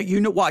 Now,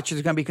 watch.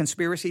 There's going to be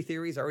conspiracy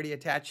theories already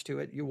attached to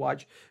it. You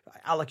watch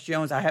Alex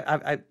Jones.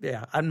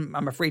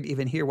 I'm afraid to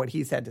even hear what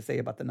he's had to say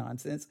about the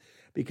nonsense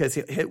because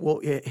it will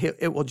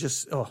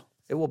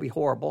be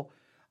horrible.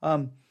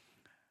 But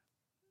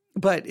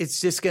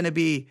it's just going to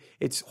be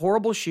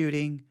horrible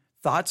shooting,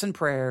 thoughts and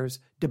prayers,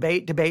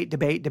 debate.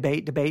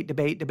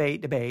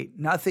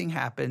 Nothing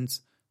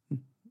happens.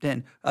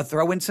 Then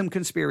throw in some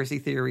conspiracy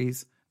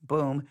theories.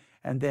 Boom,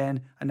 and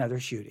then another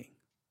shooting.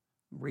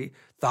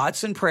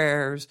 Thoughts and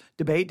prayers,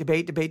 debate.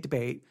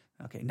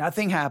 Okay,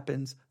 nothing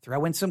happens.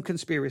 Throw in some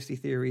conspiracy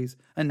theories,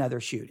 another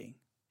shooting.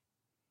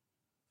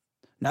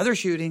 Another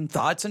shooting,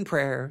 thoughts and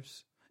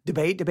prayers,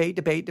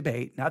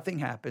 debate. Nothing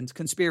happens.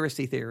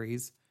 Conspiracy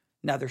theories,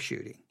 another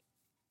shooting.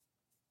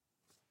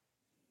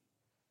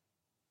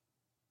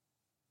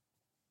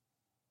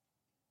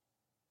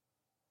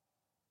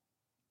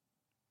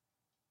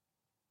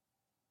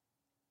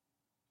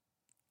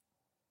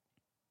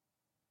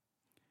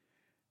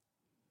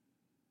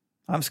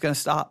 I'm just going to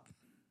stop.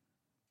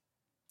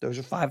 Those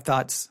are 5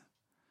 thoughts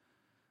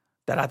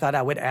that I thought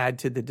I would add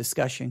to the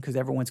discussion because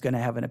everyone's going to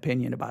have an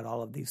opinion about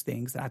all of these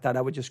things. And I thought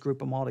I would just group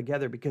them all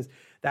together because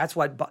that's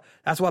what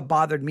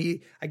bothered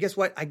me. I guess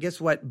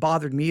what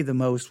bothered me the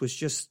most was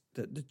just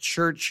the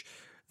church.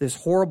 This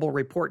horrible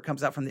report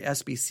comes out from the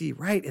SBC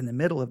right in the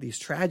middle of these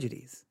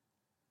tragedies.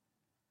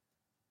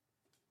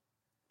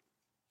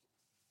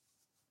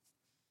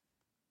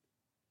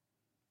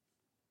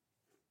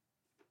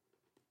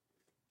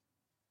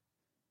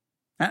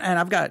 And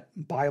I've got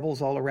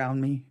Bibles all around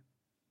me,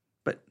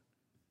 but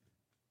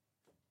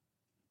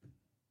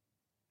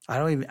I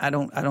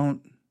don't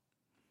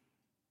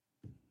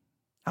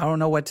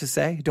know what to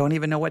say. Don't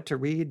even know what to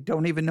read.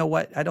 Don't even know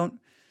what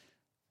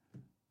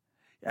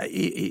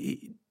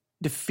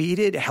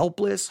defeated,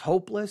 helpless,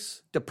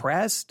 hopeless,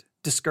 depressed,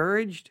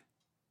 discouraged,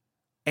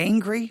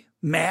 angry,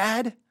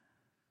 mad.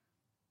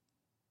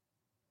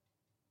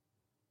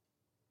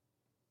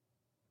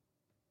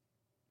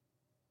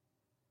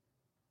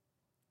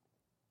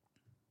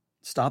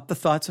 Stop the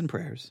thoughts and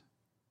prayers.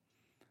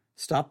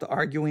 Stop the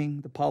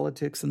arguing, the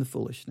politics, and the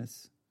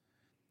foolishness.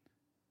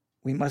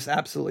 We must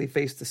absolutely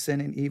face the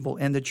sin and evil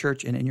in the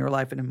church and in your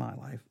life and in my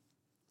life.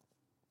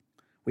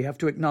 We have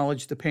to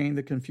acknowledge the pain,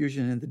 the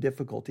confusion, and the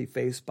difficulty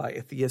faced by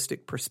a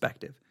theistic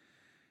perspective.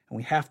 And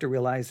we have to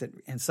realize that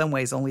in some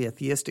ways only a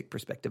theistic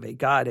perspective, a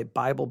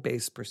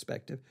Bible-based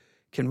perspective,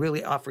 can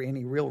really offer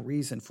any real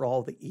reason for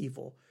all the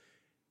evil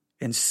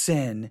and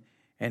sin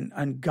and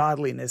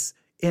ungodliness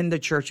in the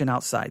church and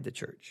outside the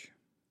church.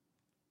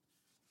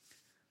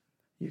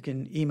 You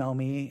can email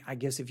me, I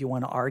guess, if you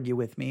want to argue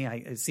with me.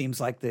 It seems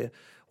like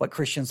what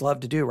Christians love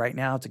to do right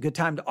now. It's a good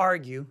time to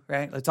argue,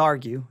 right? Let's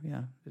argue.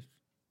 Yeah,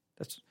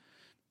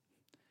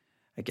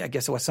 I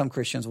guess what some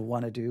Christians will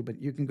want to do,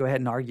 but you can go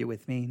ahead and argue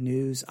with me.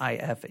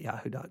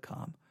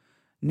 newsif@yahoo.com.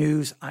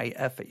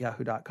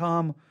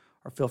 newsif@yahoo.com,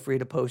 or feel free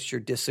to post your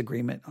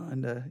disagreement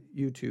on the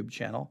YouTube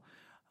channel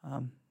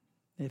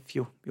if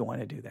you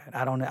want to do that.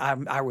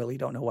 I really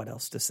don't know what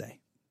else to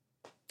say.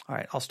 All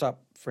right, I'll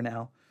stop for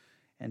now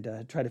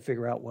and try to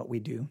figure out what we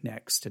do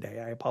next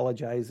today. I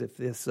apologize if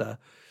this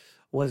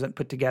wasn't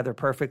put together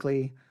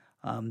perfectly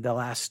the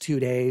last 2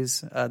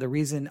 days. The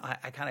reason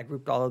I kind of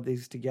grouped all of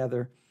these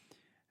together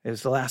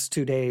is the last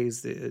 2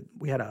 days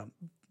we had a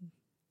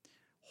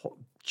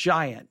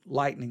giant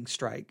lightning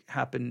strike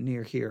happen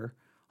near here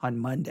on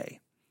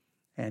Monday,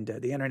 and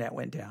the internet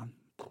went down.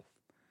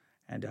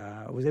 And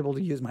I was able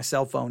to use my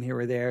cell phone here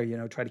or there,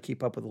 try to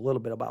keep up with a little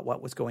bit about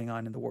what was going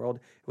on in the world.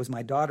 It was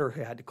my daughter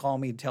who had to call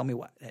me and tell me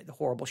what the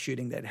horrible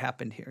shooting that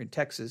happened here in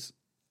Texas.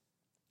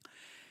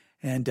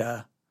 And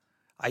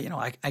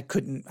I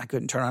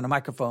couldn't turn on a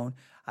microphone.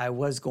 I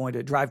was going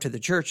to drive to the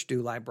church to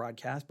do live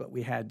broadcast, but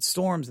we had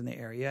storms in the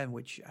area, in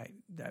which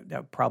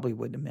that probably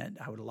would have meant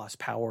I would have lost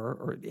power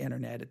or the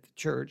internet at the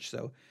church.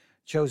 So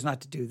chose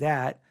not to do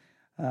that.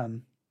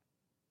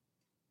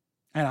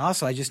 And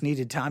also, I just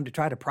needed time to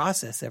try to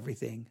process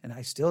everything, and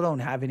I still don't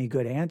have any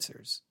good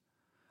answers.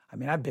 I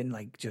mean, I've been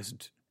like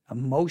just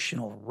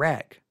emotional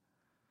wreck.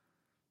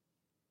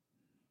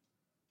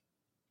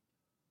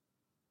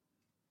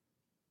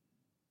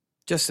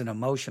 Just an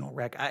emotional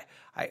wreck.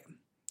 I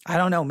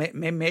don't know.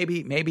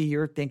 Maybe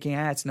you're thinking,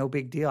 it's no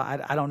big deal.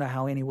 I don't know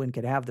how anyone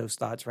could have those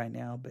thoughts right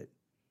now, but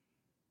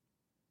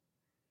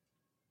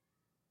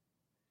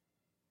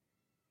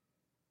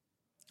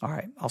all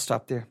right, I'll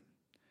stop there.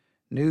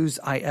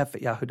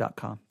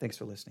 newsif@yahoo.com. Thanks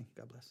for listening.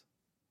 God bless.